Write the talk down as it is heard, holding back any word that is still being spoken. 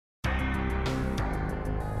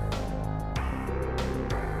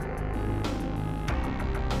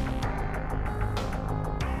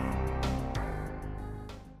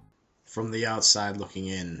From the outside looking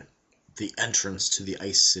in, the entrance to the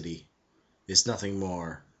Ice City is nothing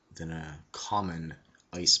more than a common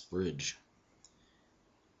ice bridge.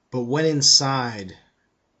 But when inside,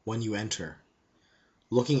 when you enter,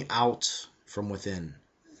 looking out from within,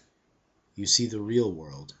 you see the real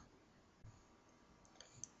world.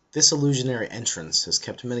 This illusionary entrance has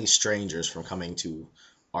kept many strangers from coming to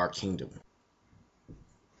our kingdom.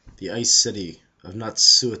 The Ice City of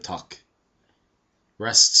Nutsuitok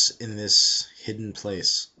rests in this hidden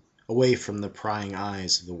place, away from the prying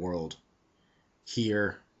eyes of the world.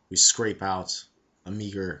 Here we scrape out a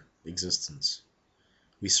meager existence.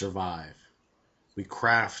 We survive. We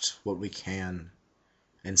craft what we can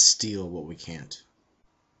and steal what we can't.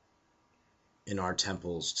 In our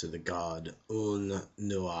temples to the god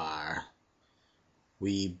Unnuar,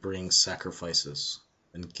 we bring sacrifices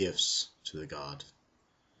and gifts to the god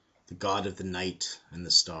of the night and the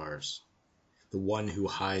stars, the one who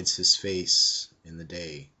hides his face in the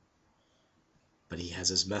day, but he has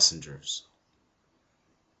his messengers,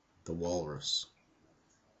 the walrus.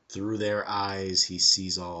 Through their eyes he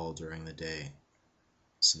sees all during the day,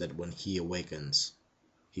 so that when he awakens,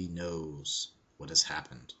 he knows what has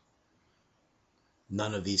happened.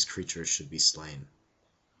 None of these creatures should be slain.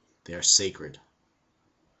 They are sacred.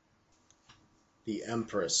 The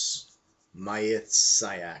Empress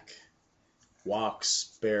Maitsiak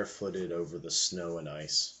walks barefooted over the snow and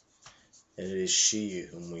ice, and it is she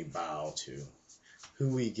whom we bow to,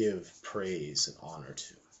 who we give praise and honor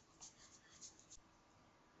to.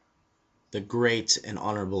 The great and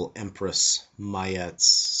honorable Empress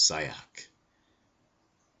Maitsiak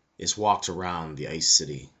is walked around the Ice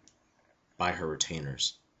City by her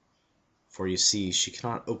retainers, for you see she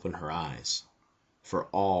cannot open her eyes, for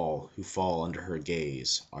all who fall under her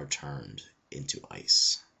gaze are turned into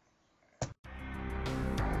ice.